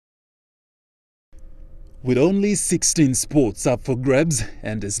With only 16 sports up for grabs,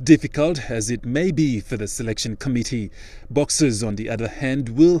 and as difficult as it may be for the selection committee, boxers on the other hand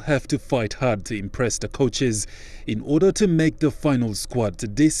will have to fight hard to impress the coaches in order to make the final squad to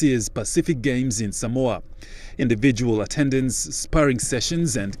this year's Pacific Games in Samoa. Individual attendance, sparring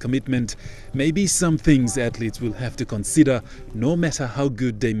sessions and commitment may be some things athletes will have to consider, no matter how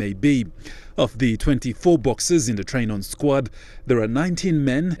good they may be. Of the 24 boxers in the train-on squad, there are 19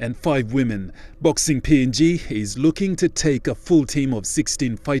 men and 5 women. Boxing PNG is looking to take a full team of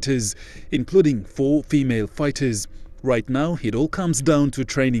 16 fighters, including 4 female fighters. Right now, it all comes down to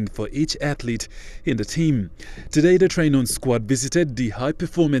training for each athlete in the team. Today, the train-on squad visited the High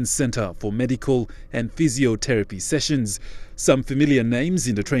Performance Center for medical and physiotherapy sessions. Some familiar names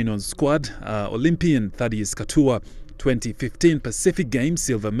in the train-on squad are Olympian Thaddeus Katua, 2015 Pacific Games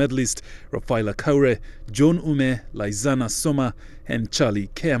silver medalist Rafaela Kaure, John Ume, Laizana Soma and Charlie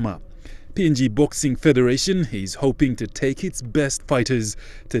Keama. PNG Boxing Federation is hoping to take its best fighters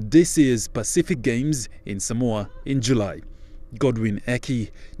to this year's Pacific Games in Samoa in July. Godwin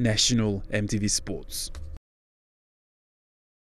Aki, National MTV Sports.